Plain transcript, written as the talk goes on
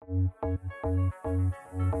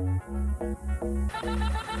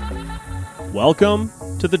Welcome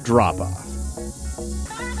to The Drop-Off.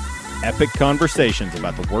 Epic conversations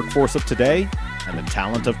about the workforce of today and the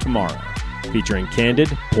talent of tomorrow, featuring candid,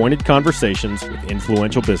 pointed conversations with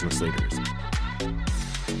influential business leaders.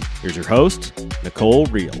 Here's your host, Nicole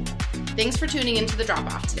Reel. Thanks for tuning into The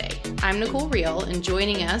Drop-Off today. I'm Nicole Reel, and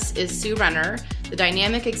joining us is Sue Renner, the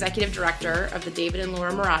Dynamic Executive Director of the David and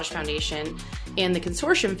Laura Merage Foundation and the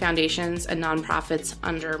Consortium Foundations and nonprofits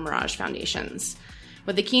under Merage Foundations.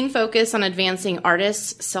 With a keen focus on advancing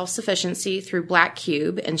artists' self-sufficiency through Black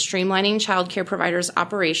Cube and streamlining childcare providers'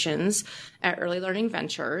 operations at Early Learning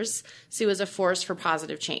Ventures, Sue is a force for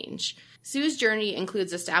positive change. Sue's journey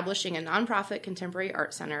includes establishing a nonprofit contemporary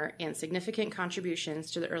art center and significant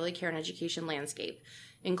contributions to the early care and education landscape,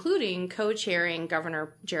 including co-chairing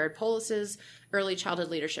Governor Jared Polis's Early Childhood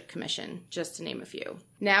Leadership Commission, just to name a few.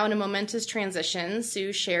 Now, in a momentous transition,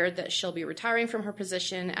 Sue shared that she'll be retiring from her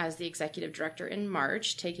position as the executive director in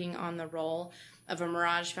March, taking on the role of a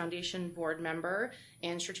Merage Foundation board member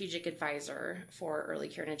and strategic advisor for early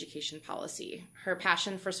care and education policy. Her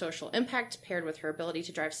passion for social impact, paired with her ability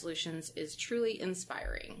to drive solutions, is truly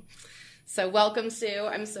inspiring. So welcome, Sue.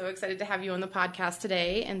 I'm so excited to have you on the podcast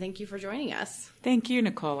today, and thank you for joining us. Thank you,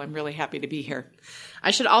 Nicole. I'm really happy to be here.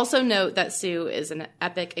 I should also note that Sue is an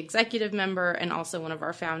EPIC executive member and also one of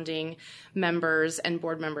our founding members and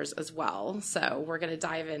board members as well. So we're going to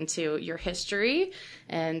dive into your history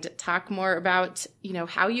and talk more about,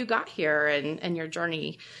 how you got here and your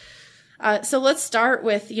journey. So let's start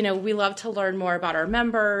with, we love to learn more about our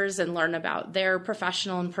members and learn about their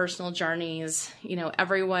professional and personal journeys.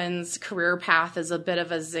 Everyone's career path is a bit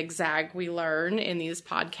of a zigzag, we learn in these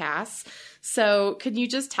podcasts. So could you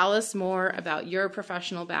just tell us more about your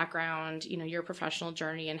professional background, your professional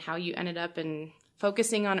journey, and how you ended up in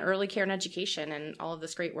focusing on early care and education and all of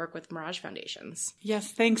this great work with Merage Foundations?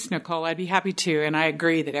 Yes, thanks, Nicole. I'd be happy to. And I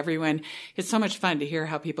agree that it's so much fun to hear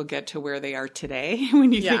how people get to where they are today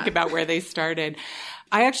when you think about where they started.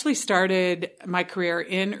 I actually started my career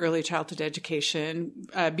in early childhood education,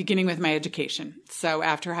 beginning with my education. So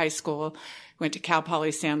after high school, went to Cal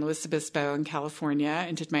Poly San Luis Obispo in California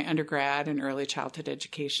and did my undergrad in early childhood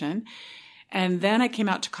education. And then I came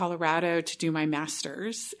out to Colorado to do my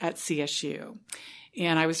master's at CSU.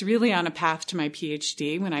 And I was really on a path to my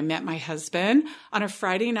PhD when I met my husband on a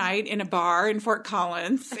Friday night in a bar in Fort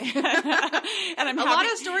Collins. And a lot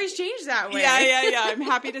of stories change that way. Yeah. I'm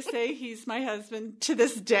happy to say he's my husband to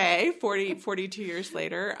this day, 42 years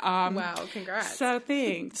later. Wow, congrats. So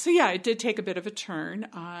thanks. So yeah, it did take a bit of a turn.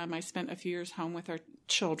 I spent a few years home with our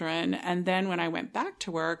children. And then when I went back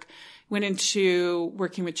to work, went into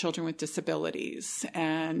working with children with disabilities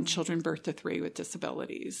and children birth to 3 with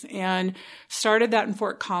disabilities, and started that in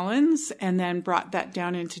Fort Collins and then brought that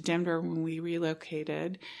down into Denver when we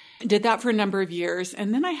relocated. Did that for a number of years.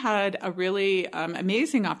 And then I had a really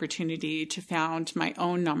amazing opportunity to found my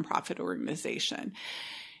own nonprofit organization.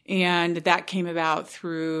 And that came about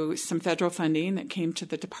through some federal funding that came to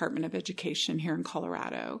the Department of Education here in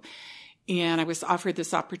Colorado. And I was offered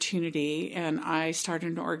this opportunity, and I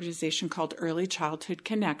started an organization called Early Childhood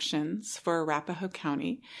Connections for Arapahoe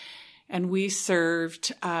County. And we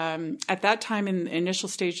served, at that time in the initial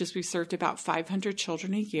stages, we served about 500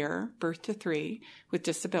 children a year, birth to 3, with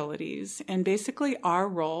disabilities. And basically our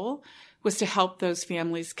role was to help those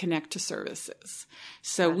families connect to services.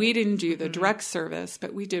 So we didn't do the direct service,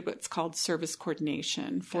 but we did what's called service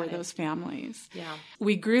coordination for those families. Yeah.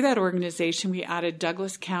 We grew that organization. We added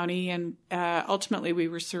Douglas County, and ultimately we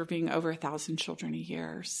were serving over 1,000 children a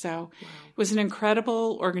year. So it was an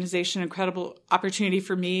incredible organization, incredible opportunity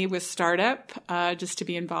for me with startup, just to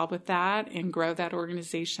be involved with that and grow that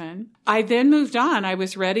organization. I then moved on. I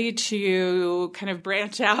was ready to kind of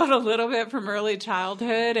branch out a little bit from early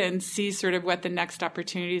childhood and see sort of what the next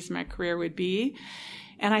opportunities in my career would be.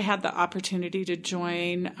 And I had the opportunity to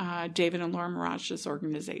join David and Laura Merage's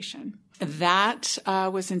organization. That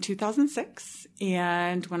was in 2006.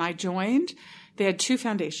 And when I joined, they had 2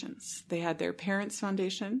 foundations. They had their parents'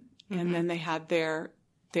 foundation, and then they had their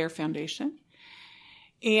foundation.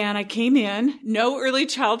 And I came in, no early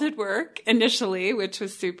childhood work initially, which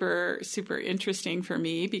was super, super interesting for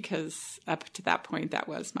me because up to that point, that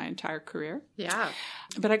was my entire career. Yeah.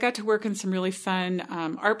 But I got to work on some really fun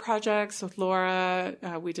art projects with Laura.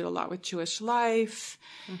 We did a lot with Jewish Life.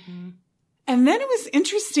 And then it was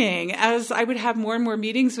interesting. As I would have more and more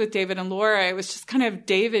meetings with David and Laura, it was just kind of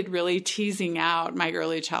David really teasing out my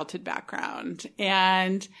early childhood background.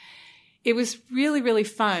 And it was really, really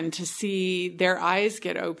fun to see their eyes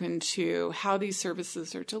get open to how these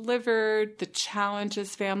services are delivered, the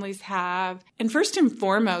challenges families have, and first and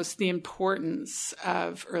foremost, the importance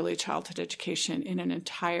of early childhood education in an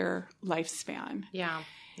entire lifespan. Yeah.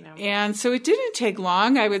 And so it didn't take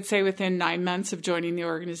long, I would say within 9 months of joining the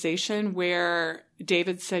organization, where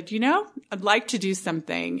David said, I'd like to do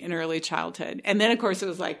something in early childhood. And then, of course, it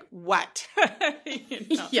was like, what?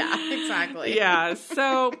 Yeah, exactly. Yeah.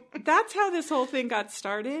 So that's how this whole thing got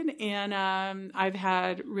started. And I've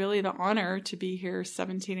had really the honor to be here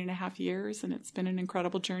 17 and a half years, and it's been an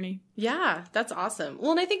incredible journey. Yeah, that's awesome.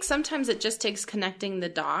 Well, and I think sometimes it just takes connecting the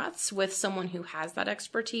dots with someone who has that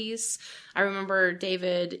expertise. I remember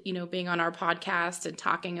David, being on our podcast and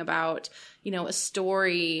talking about, a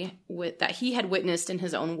story that he had witnessed in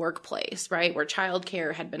his own workplace, right? Where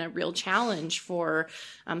childcare had been a real challenge for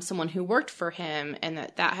someone who worked for him, and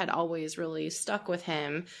that had always really stuck with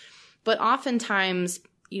him. But oftentimes,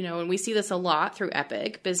 and we see this a lot through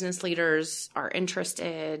EPIC, business leaders are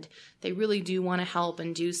interested. They really do want to help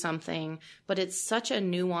and do something, but it's such a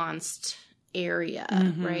nuanced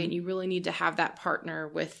area, right? You really need to have that partner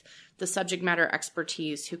with the subject matter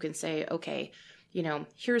expertise who can say, okay,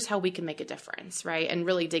 here's how we can make a difference, right? And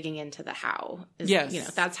really digging into the how.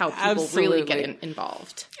 That's how people really get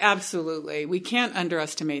involved. Absolutely. We can't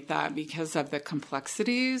underestimate that because of the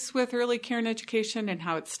complexities with early care and education and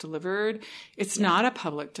how it's delivered. It's not a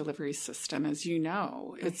public delivery system, as you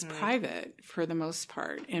know. It's private for the most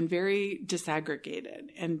part and very disaggregated.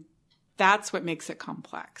 And that's what makes it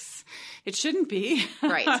complex. It shouldn't be.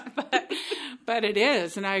 Right. but it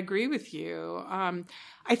is. And I agree with you.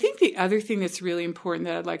 I think the other thing that's really important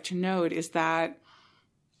that I'd like to note is that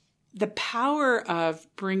the power of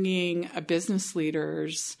bringing a business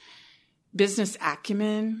leader's business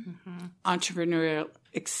acumen, entrepreneurial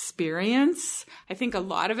experience. I think a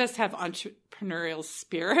lot of us have entrepreneurial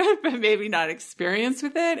spirit, but maybe not experience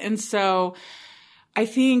with it. And so I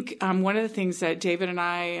think one of the things that David and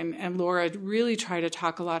I and Laura really try to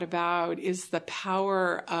talk a lot about is the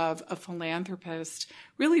power of a philanthropist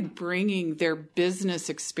really bringing their business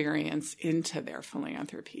experience into their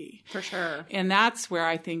philanthropy. For sure. And that's where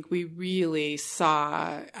I think we really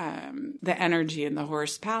saw the energy and the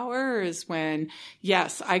horsepower is when,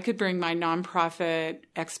 yes, I could bring my nonprofit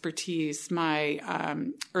expertise, my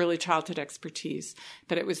early childhood expertise,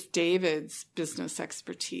 but it was David's business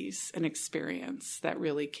expertise and experience that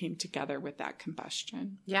really came together with that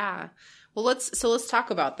combustion. Yeah. Well, let's talk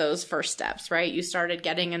about those first steps, right? You started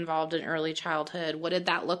getting involved in early childhood. What did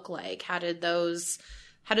that look like? How did those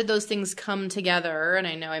things come together? And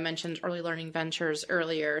I know I mentioned Early Learning Ventures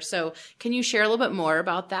earlier. So can you share a little bit more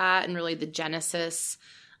about that and really the genesis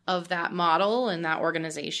of that model and that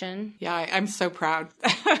organization? Yeah, I'm so proud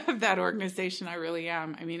of that organization. I really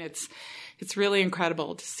am. I mean, it's really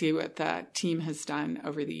incredible to see what that team has done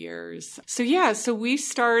over the years. So we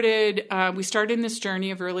started in this journey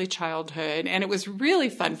of early childhood, and it was really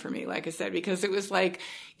fun for me, like I said, because it was like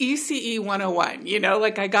ECE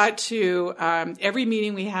 101, I got to, every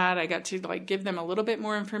meeting we had, I got to give them a little bit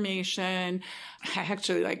more information. I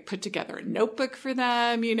actually put together a notebook for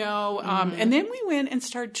them, and then we went and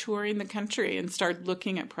started touring the country and started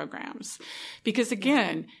looking at programs because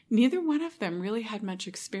again, neither one of them really had much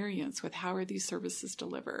experience with how are these services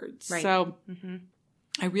delivered. Right. So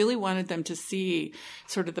I really wanted them to see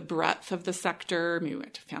sort of the breadth of the sector. We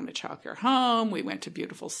went to Family Childcare Home. We went to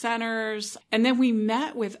beautiful centers. And then we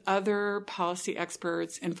met with other policy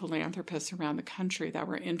experts and philanthropists around the country that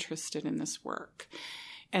were interested in this work.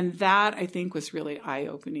 And that, I think, was really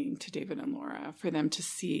eye-opening to David and Laura for them to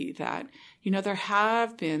see that, there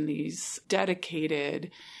have been these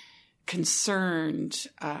dedicated, concerned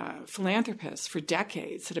philanthropists for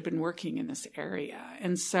decades that have been working in this area.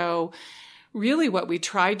 And so really what we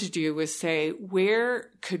tried to do was say, where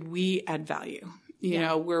could we add value?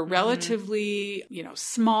 We're relatively,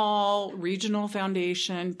 small regional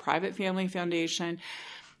foundation, private family foundation.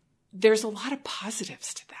 There's a lot of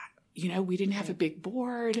positives to that. We didn't have a big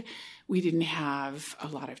board. We didn't have a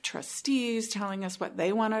lot of trustees telling us what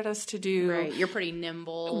they wanted us to do. Right. You're pretty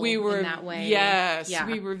nimble in that way. Yes. Yeah.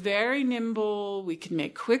 We were very nimble. We could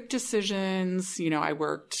make quick decisions. I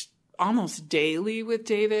worked almost daily with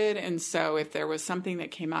David. And so if there was something that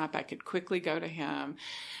came up, I could quickly go to him.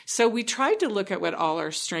 So we tried to look at what all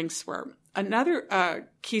our strengths were. Another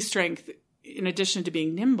key strength, in addition to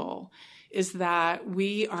being nimble, is that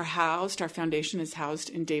our foundation is housed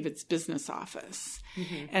in David's business office.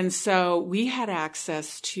 And so we had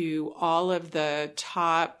access to all of the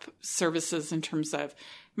top services in terms of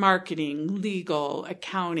marketing, legal,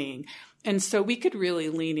 accounting. And so we could really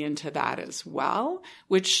lean into that as well,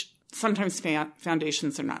 which sometimes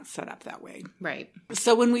foundations are not set up that way. Right.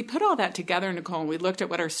 So when we put all that together, Nicole, and we looked at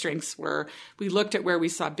what our strengths were, we looked at where we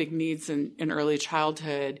saw big needs in early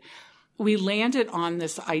childhood, we landed on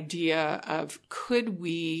this idea of, could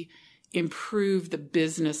we improve the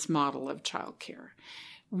business model of childcare?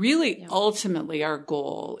 Really, ultimately, our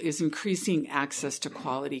goal is increasing access to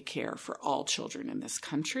quality care for all children in this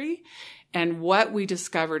country. And what we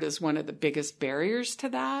discovered as one of the biggest barriers to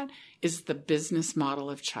that is the business model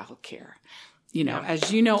of childcare.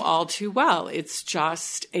 As you know all too well, it's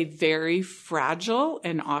just a very fragile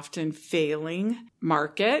and often failing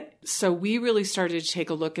market. So we really started to take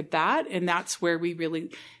a look at that. And that's where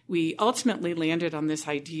we ultimately landed on this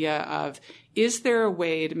idea of, is there a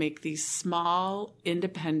way to make these small,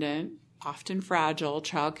 independent, often fragile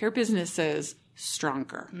childcare businesses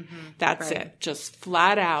stronger? Mm-hmm. That's it. Just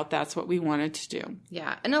flat out, that's what we wanted to do.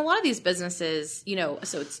 Yeah. And a lot of these businesses,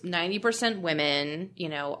 so it's 90% women,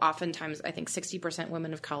 oftentimes I think 60%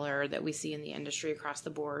 women of color that we see in the industry across the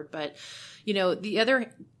board. But,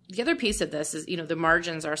 the other piece of this is, the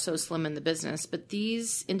margins are so slim in the business, but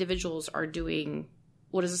these individuals are doing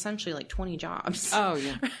what is essentially like 20 jobs. Oh,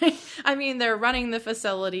 yeah. Right? I mean, they're running the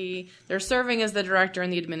facility, they're serving as the director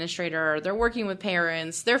and the administrator, they're working with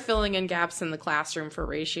parents, they're filling in gaps in the classroom for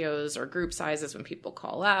ratios or group sizes when people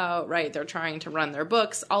call out, right? They're trying to run their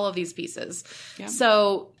books, all of these pieces. Yeah.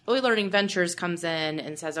 So Early Learning Ventures comes in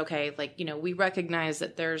and says, okay, we recognize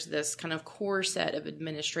that there's this kind of core set of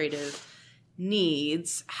administrative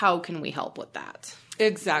needs. How can we help with that?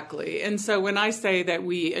 Exactly. And so when I say that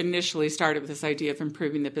we initially started with this idea of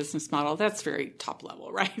improving the business model, that's very top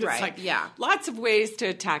level, right? It's lots of ways to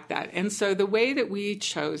attack that. And so the way that we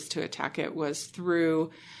chose to attack it was through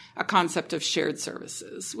a concept of shared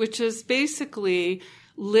services, which is basically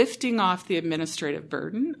lifting off the administrative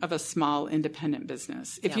burden of a small independent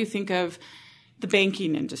business. If you think of the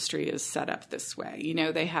banking industry is set up this way.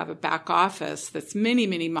 They have a back office that's many,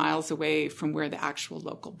 many miles away from where the actual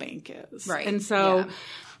local bank is. Right. And so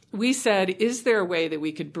we said, is there a way that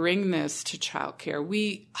we could bring this to childcare?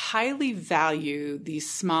 We highly value these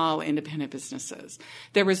small independent businesses.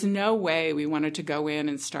 There was no way we wanted to go in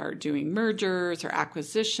and start doing mergers or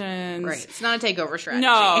acquisitions. Right. It's not a takeover strategy.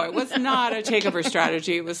 No, it was not a takeover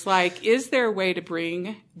strategy. It was like, is there a way to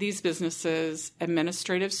bring these businesses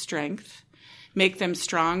administrative strength, make them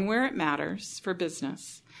strong where it matters for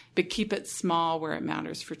business, but keep it small where it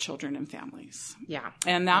matters for children and families. Yeah.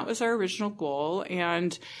 And that was our original goal.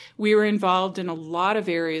 And we were involved in a lot of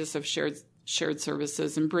areas of shared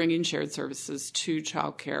services and bringing shared services to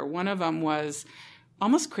childcare. One of them was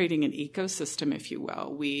almost creating an ecosystem, if you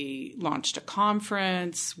will. We launched a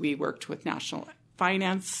conference. We worked with national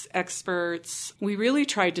finance experts. We really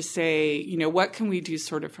tried to say, what can we do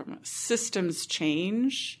sort of from a systems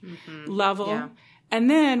change level? Yeah. And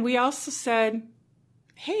then we also said,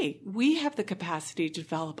 hey, we have the capacity to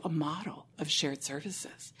develop a model of shared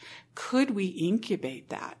services. Could we incubate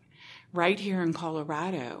that right here in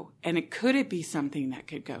Colorado? And could it be something that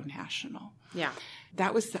could go national? Yeah.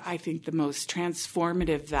 That was, I think, the most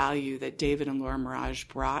transformative value that David and Laura Merage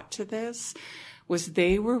brought to this, was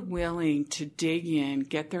they were willing to dig in,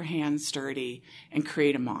 get their hands dirty, and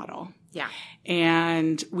create a model. Yeah.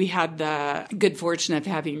 And we had the good fortune of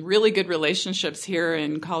having really good relationships here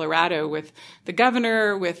in Colorado with the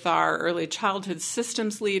governor, with our early childhood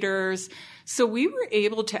systems leaders. So we were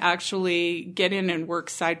able to actually get in and work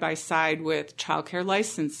side by side with childcare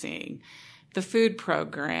licensing, the food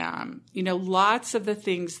program, lots of the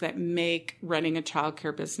things that make running a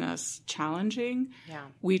childcare business challenging. Yeah.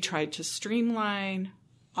 We tried to streamline,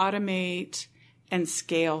 automate, and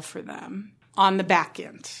scale for them on the back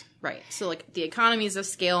end. Right. So the economies of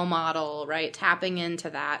scale model, right? Tapping into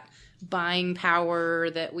that buying power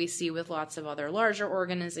that we see with lots of other larger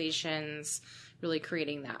organizations, really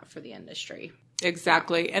creating that for the industry.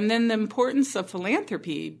 Exactly. And then the importance of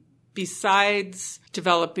philanthropy. Besides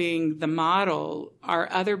developing the model, our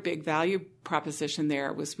other big value proposition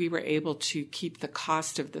there was we were able to keep the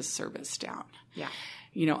cost of this service down. Yeah.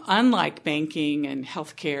 Unlike banking and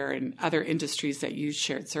healthcare and other industries that use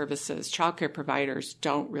shared services, childcare providers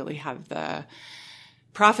don't really have the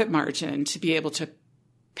profit margin to be able to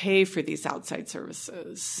pay for these outside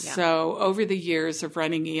services. Yeah. So over the years of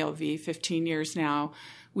running ELV, 15 years now,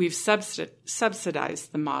 we've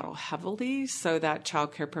subsidized the model heavily so that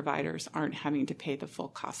childcare providers aren't having to pay the full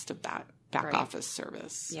cost of that back office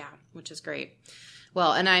service. Yeah, which is great.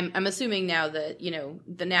 Well, and I'm assuming now that,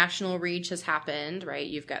 the national reach has happened, right?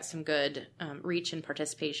 You've got some good reach and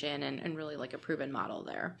participation and really a proven model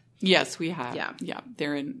there. Yes, we have. Yeah.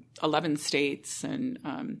 They're in 11 states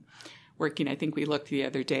and working. I think we looked the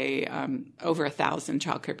other day, over 1,000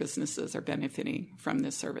 childcare businesses are benefiting from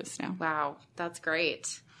this service now. Wow, that's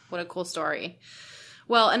great. What a cool story.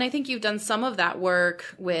 Well, and I think you've done some of that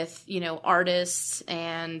work with, artists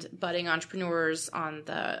and budding entrepreneurs on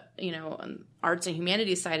the, on arts and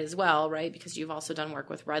humanities side as well, right? Because you've also done work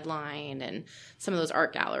with Redline and some of those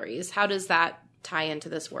art galleries. How does that tie into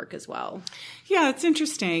this work as well? Yeah, it's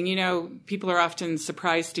interesting. People are often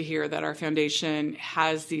surprised to hear that our foundation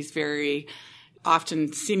has these very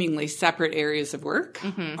often seemingly separate areas of work,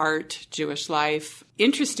 art, Jewish life.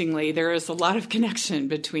 Interestingly, there is a lot of connection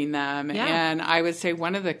between them. Yeah. And I would say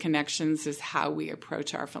one of the connections is how we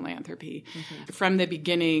approach our philanthropy. From the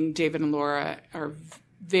beginning, David and Laura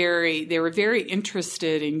they were very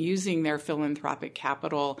interested in using their philanthropic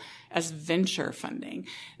capital as venture funding.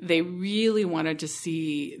 They really wanted to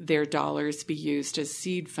see their dollars be used as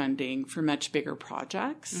seed funding for much bigger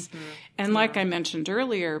projects. And like I mentioned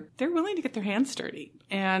earlier, they're willing to get their hands dirty.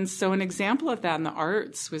 And so an example of that in the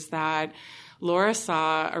arts was that Laura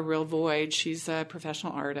saw a real void. She's a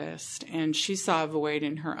professional artist, and she saw a void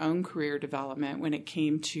in her own career development when it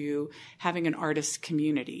came to having an artist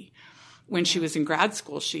community. When she was in grad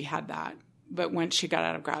school, she had that. But once she got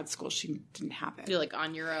out of grad school, she didn't have it. You're like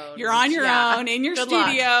on your own. You're on your own in your Good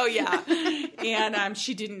studio. luck. Yeah. And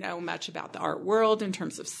she didn't know much about the art world in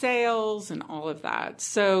terms of sales and all of that.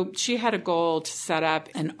 So she had a goal to set up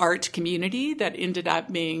an art community that ended up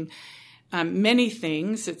being many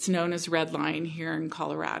things. It's known as Redline here in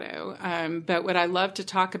Colorado. But what I love to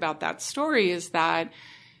talk about that story is that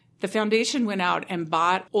the foundation went out and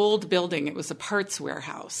bought old building. It was a parts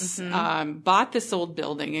warehouse. Bought this old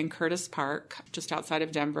building in Curtis Park, just outside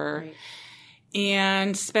of Denver,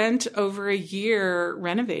 and spent over a year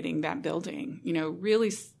renovating that building,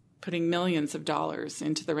 really putting millions of dollars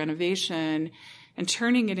into the renovation and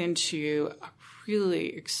turning it into a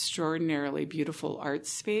really extraordinarily beautiful art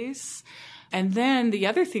space. And then the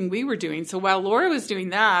other thing we were doing, so while Laura was doing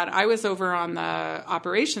that, I was over on the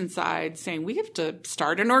operations side saying, we have to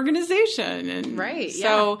start an organization. And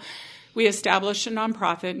so we established a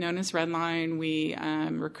nonprofit known as Redline. We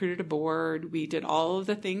recruited a board. We did all of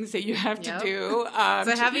the things that you have to do. It's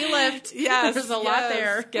a heavy lift. Yes. There's a lot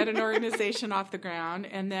there. Get an organization off the ground.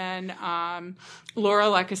 And then Laura,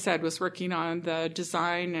 like I said, was working on the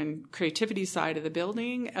design and creativity side of the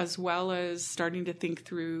building, as well as starting to think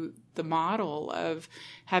through the model of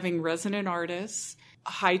having resident artists, a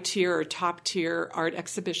high-tier or top-tier art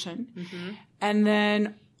exhibition. And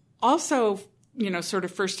then also, sort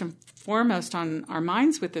of first and foremost on our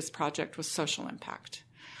minds with this project was social impact.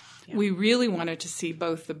 We really wanted to see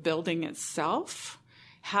both the building itself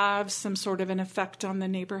have some sort of an effect on the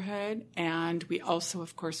neighborhood, and we also,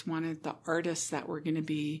 of course, wanted the artists that were going to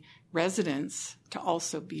be residents to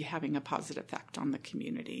also be having a positive effect on the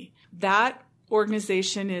community. That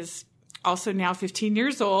organization is also now 15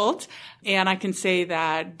 years old, and I can say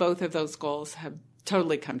that both of those goals have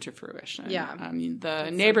totally come to fruition. Yeah. I mean,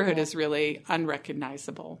 the neighborhood is really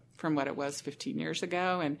unrecognizable from what it was 15 years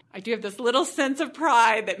ago. And I do have this little sense of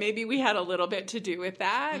pride that maybe we had a little bit to do with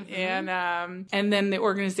that. And then the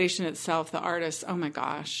organization itself, the artists, oh my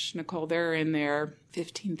gosh, Nicole, they're in their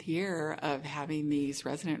 15th year of having these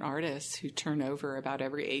resident artists who turn over about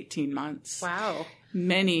every 18 months. Wow.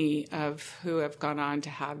 Many of who have gone on to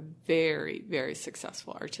have very, very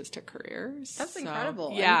successful artistic careers. That's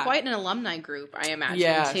incredible. Yeah. And quite an alumni group, I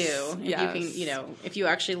imagine, too. If you can, if you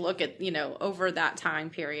actually look at, over that time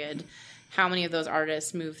period, how many of those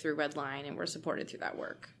artists moved through Redline and were supported through that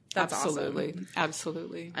work. That's awesome.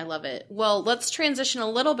 Absolutely. I love it. Well, let's transition a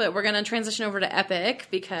little bit. We're going to transition over to Epic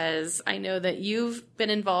because I know that you've been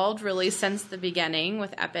involved really since the beginning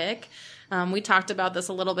with Epic. We talked about this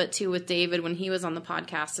a little bit too with David when he was on the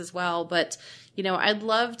podcast as well. But, I'd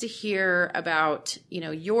love to hear about,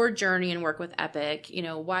 your journey and work with Epic.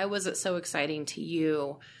 Why was it so exciting to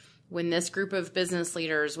you when this group of business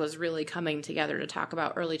leaders was really coming together to talk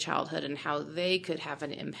about early childhood and how they could have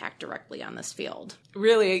an impact directly on this field?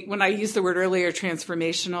 Really, when I used the word earlier,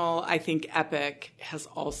 transformational, I think Epic has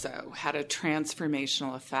also had a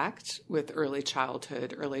transformational effect with early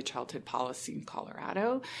childhood policy in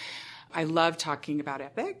Colorado. I love talking about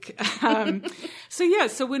Epic.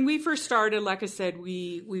 So when we first started, like I said,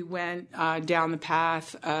 we went down the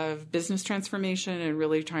path of business transformation and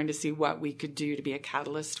really trying to see what we could do to be a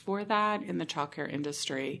catalyst for that in the childcare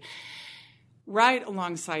industry. Right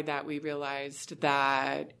alongside that, we realized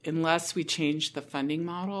that unless we change the funding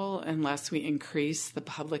model, unless we increase the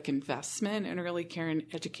public investment in early care and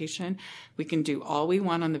education, we can do all we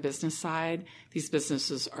want on the business side. These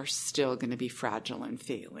businesses are still going to be fragile and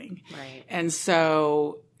failing. Right. And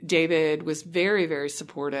so David was very, very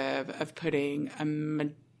supportive of putting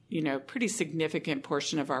a pretty significant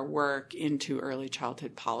portion of our work into early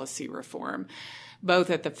childhood policy reform, both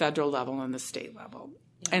at the federal level and the state level.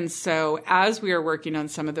 Yeah. And so as we are working on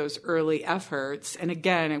some of those early efforts, and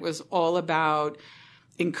again, it was all about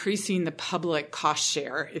increasing the public cost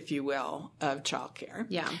share, if you will, of childcare.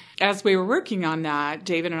 Yeah. As we were working on that,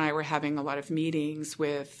 David and I were having a lot of meetings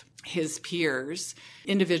with his peers,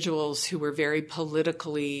 individuals who were very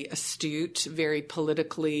politically astute, very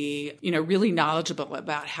politically, really knowledgeable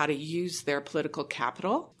about how to use their political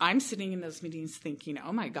capital. I'm sitting in those meetings thinking,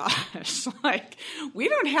 oh my gosh, we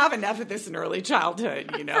don't have enough of this in early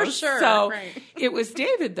childhood, For sure. So right. It was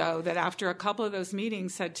David, though, that after a couple of those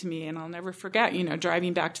meetings said to me, and I'll never forget,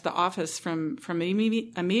 driving back to the office from a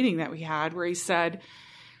meeting that we had where he said,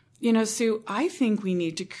 Sue, I think we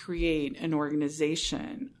need to create an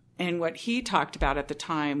organization. And what he talked about at the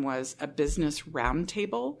time was a business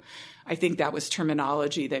roundtable. I think that was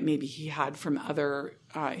terminology that maybe he had from other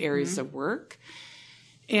areas of work.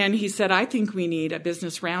 And he said, I think we need a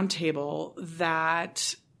business roundtable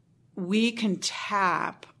that we can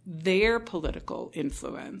tap their political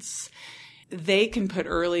influence. They can put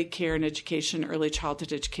early care and education, early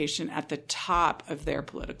childhood education at the top of their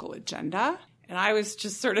political agenda. And I was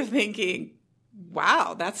just sort of thinking,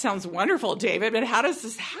 wow, that sounds wonderful, David, but how does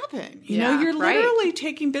this happen? You're literally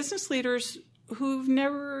taking business leaders who've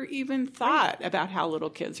never even thought about how little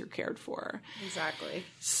kids are cared for. Exactly.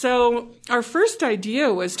 So our first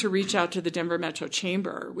idea was to reach out to the Denver Metro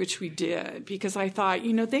Chamber, which we did, because I thought,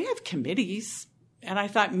 they have committees, and I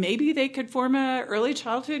thought maybe they could form an early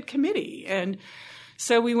childhood committee. And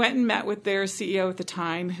so we went and met with their CEO at the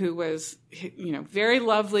time, who was, very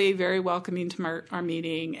lovely, very welcoming to our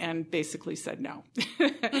meeting, and basically said no.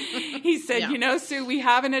 He said, Sue, we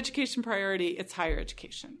have an education priority. It's higher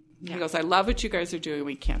education. Yeah. He goes, I love what you guys are doing.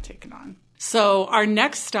 We can't take it on. So our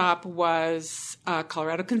next stop was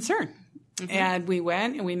Colorado Concern. Mm-hmm. And we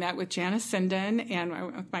went and we met with Janice Sinden and I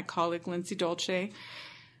went with my colleague, Lindsay Dolce.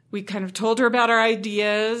 We kind of told her about our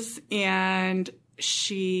ideas, and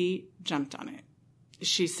she jumped on it.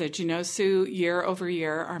 She said, Sue, year over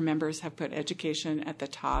year, our members have put education at the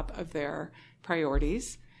top of their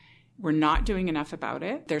priorities. We're not doing enough about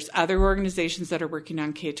it. There's other organizations that are working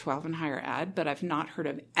on K-12 and higher ed, but I've not heard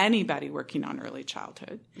of anybody working on early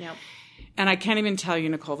childhood. Yep. And I can't even tell you,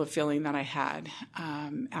 Nicole, the feeling that I had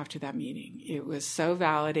after that meeting. It was so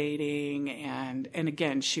validating. And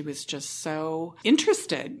again, she was just so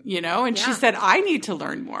interested, and she said, I need to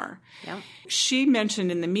learn more. Yeah. She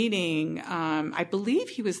mentioned in the meeting, I believe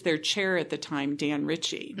he was their chair at the time, Dan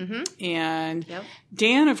Ritchie. Mm-hmm. And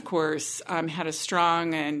Dan, of course, had a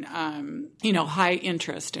strong and, high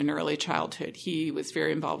interest in early childhood. He was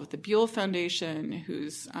very involved with the Buell Foundation,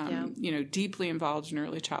 who's, deeply involved in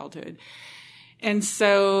early childhood. And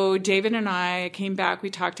so David and I came back, we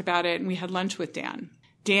talked about it, and we had lunch with Dan.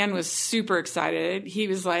 Dan was super excited. He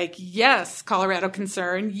was like, yes, Colorado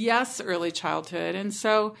Concern, yes, early childhood. And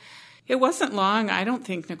so it wasn't long, I don't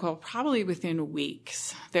think, Nicole, probably within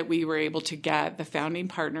weeks that we were able to get the founding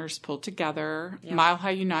partners pulled together. Yeah. Mile High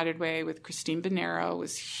United Way with Christine Bonero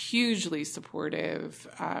was hugely supportive.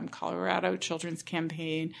 Colorado Children's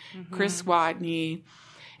Campaign, Chris Watney.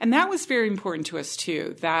 And that was very important to us,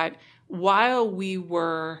 too, that while we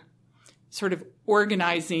were sort of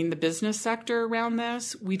organizing the business sector around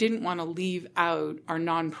this, we didn't want to leave out our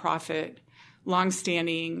nonprofit,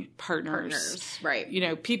 longstanding partners. Right.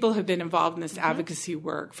 People have been involved in this advocacy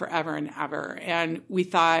work forever and ever. And we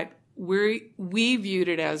thought we viewed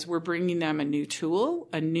it as we're bringing them a new tool,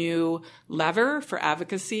 a new lever for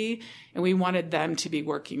advocacy, and we wanted them to be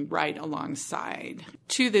working right alongside.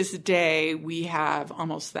 To this day, we have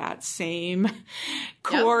almost that same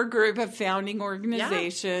core group of founding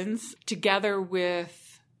organizations together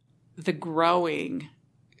with the growing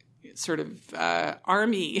sort of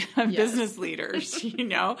army of business leaders,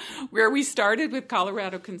 where we started with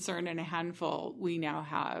Colorado Concern and a handful, we now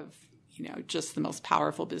have just the most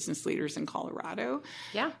powerful business leaders in Colorado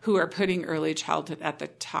who are putting early childhood at the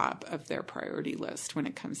top of their priority list when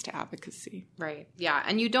it comes to advocacy. Right. Yeah.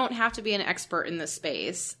 And you don't have to be an expert in this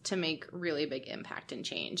space to make really big impact and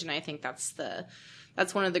change. And I think that's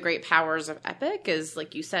one of the great powers of EPIC is,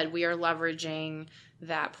 like you said, we are leveraging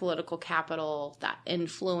that political capital, that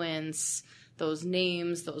influence, those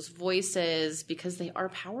names, those voices, because they are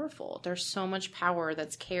powerful. There's so much power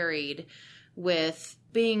that's carried with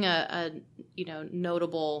being a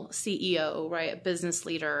notable CEO, right? A business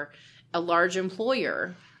leader, a large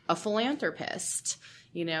employer, a philanthropist.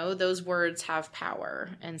 Those words have power.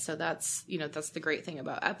 And so that's the great thing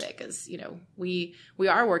about Epic is, we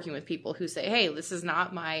are working with people who say, hey, this is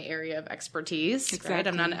not my area of expertise, exactly. right?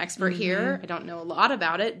 I'm not an expert here. I don't know a lot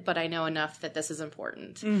about it, but I know enough that this is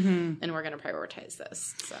important and we're going to prioritize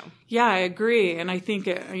this. So, yeah, I agree. And I think,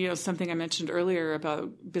 something I mentioned earlier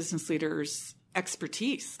about business leaders'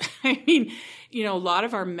 expertise. I mean, a lot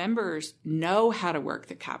of our members know how to work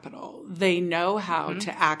the capital. They know how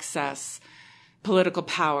to access political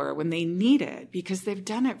power when they need it because they've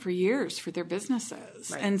done it for years for their businesses.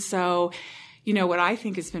 Right. And so, what I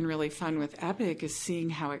think has been really fun with Epic is seeing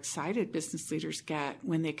how excited business leaders get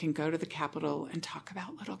when they can go to the Capitol and talk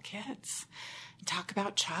about little kids, and talk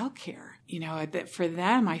about childcare. That for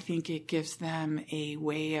them, I think it gives them a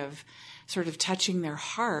way of sort of touching their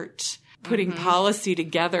heart, putting policy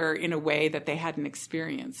together in a way that they hadn't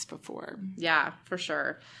experienced before. Yeah, for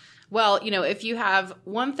sure. Well, if you have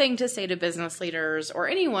one thing to say to business leaders or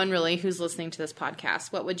anyone really who's listening to this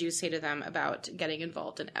podcast, what would you say to them about getting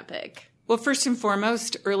involved in Epic? Well, first and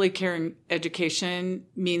foremost, early care education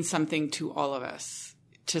means something to all of us,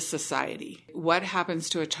 to society. What happens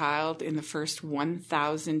to a child in the first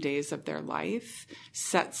 1,000 days of their life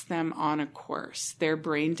sets them on a course. Their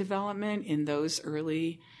brain development in those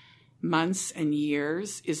early months and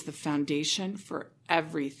years is the foundation for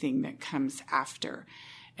everything that comes after.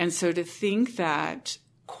 And so to think that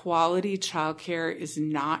quality childcare is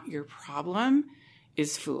not your problem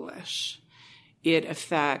is foolish. It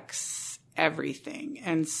affects everything.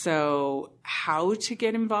 And so how to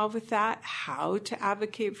get involved with that, how to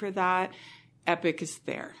advocate for that, Epic is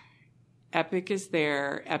there. Epic is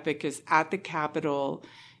there. Epic is at the Capitol,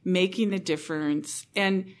 making the difference.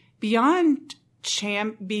 And beyond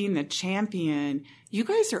being the champion, you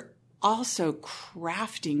guys are also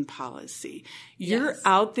crafting policy. You're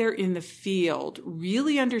out there in the field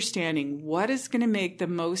really understanding what is going to make the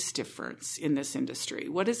most difference in this industry,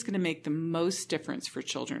 what is going to make the most difference for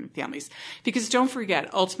children and families. Because don't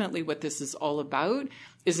forget, ultimately what this is all about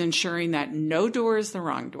is ensuring that no door is the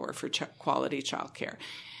wrong door for quality childcare.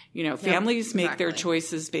 Families make their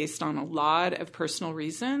choices based on a lot of personal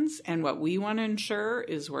reasons. And what we want to ensure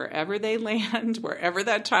is wherever they land, wherever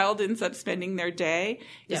that child ends up spending their day,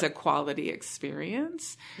 is a quality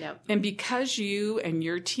experience. And because you and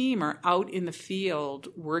your team are out in the field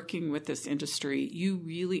working with this industry, you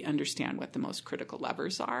really understand what the most critical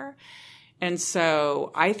levers are. And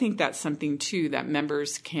so I think that's something, too, that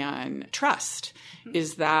members can trust,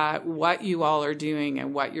 is that what you all are doing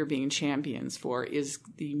and what you're being champions for is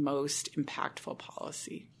the most impactful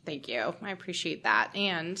policy. Thank you. I appreciate that.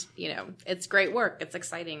 And, it's great work. It's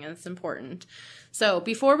exciting and it's important. So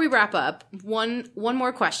before we wrap up, one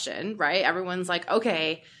more question, right? Everyone's like,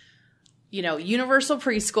 okay, universal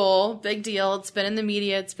preschool, big deal. It's been in the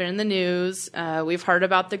media. It's been in the news. We've heard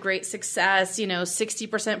about the great success,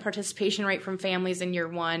 60% participation rate from families in year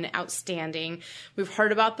one. Outstanding. We've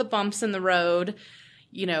heard about the bumps in the road.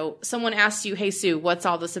 Someone asked you, hey, Sue, what's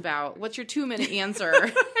all this about? What's your 2-minute answer?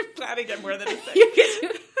 I'm glad I get more than a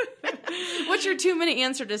second. What's your 2-minute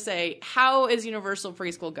answer to say, how is universal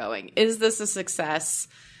preschool going? Is this a success?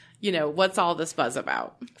 What's all this buzz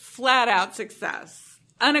about? Flat out success.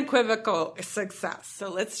 Unequivocal success.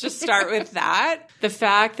 So let's just start with that. The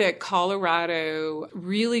fact that Colorado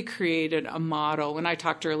really created a model, when I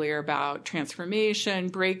talked earlier about transformation,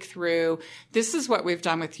 breakthrough, this is what we've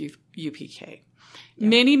done with UPK.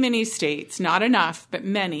 Many, many states, not enough, but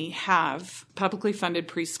many have publicly funded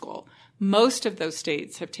preschool. Most of those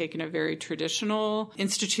states have taken a very traditional,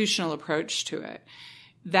 institutional approach to it.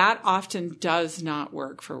 That often does not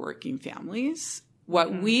work for working families.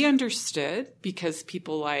 What we understood, because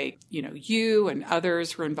people like, you and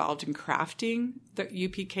others were involved in crafting the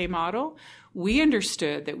UPK model, we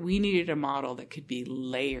understood that we needed a model that could be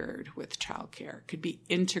layered with childcare, could be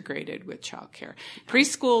integrated with childcare.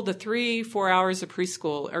 Preschool, the 3-4 hours of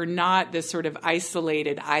preschool are not this sort of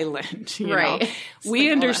isolated island. You know? We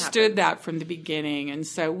understood that from the beginning. And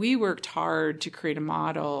so we worked hard to create a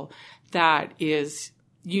model that is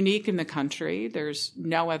unique in the country. There's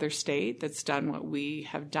no other state that's done what we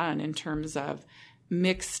have done in terms of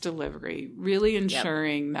mixed delivery, really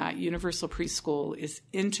ensuring that universal preschool is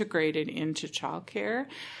integrated into childcare.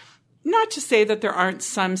 Not to say that there aren't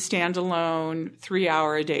some standalone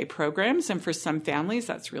 3-hour-a-day programs, and for some families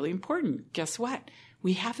that's really important. Guess what?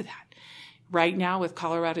 We have that. Right now with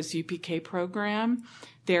Colorado's UPK program,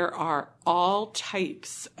 there are all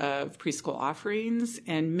types of preschool offerings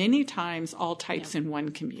and many times all types in one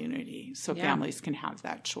community. So families can have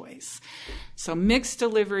that choice. So mixed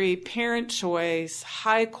delivery, parent choice,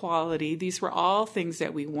 high quality, these were all things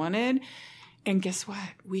that we wanted. And guess what?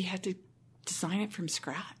 We had to design it from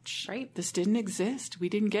scratch. Right. This didn't exist. We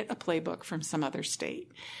didn't get a playbook from some other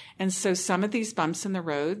state. And so some of these bumps in the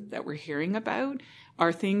road that we're hearing about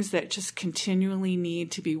are things that just continually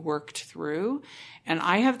need to be worked through. And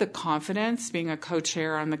I have the confidence, being a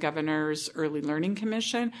co-chair on the Governor's Early Learning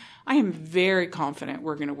Commission, I am very confident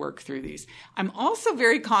we're going to work through these. I'm also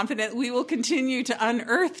very confident we will continue to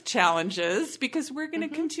unearth challenges because we're going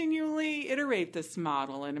to continually iterate this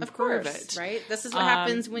model and improve it. Right? This is what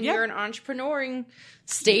happens when you're an entrepreneuring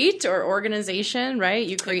state or organization, right?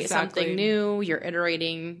 You create something new, you're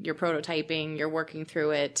iterating, you're prototyping, you're working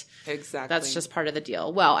through it. Exactly. That's just part of the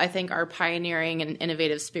deal. Well, I think our pioneering and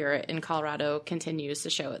innovative spirit in Colorado continues to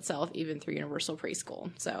show itself even through universal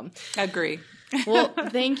preschool. So agree. Well,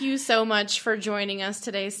 thank you so much for joining us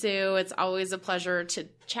today, Sue. It's always a pleasure to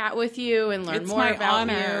chat with you and learn more about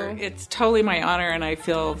you. It's totally my honor, and I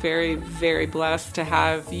feel very, very blessed to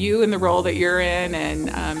have you in the role that you're in, and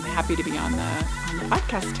I'm happy to be on the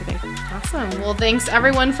podcast today. Awesome. Well, thanks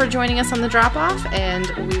everyone for joining us on The Drop Off, and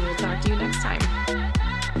we will talk to you next time.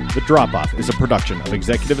 The Drop Off is a production of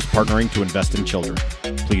executives partnering to invest in children.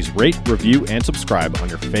 Please rate, review, and subscribe on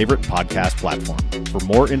your favorite podcast platform. For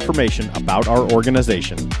more information about our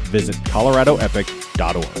organization, visit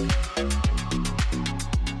coloradoepic.org.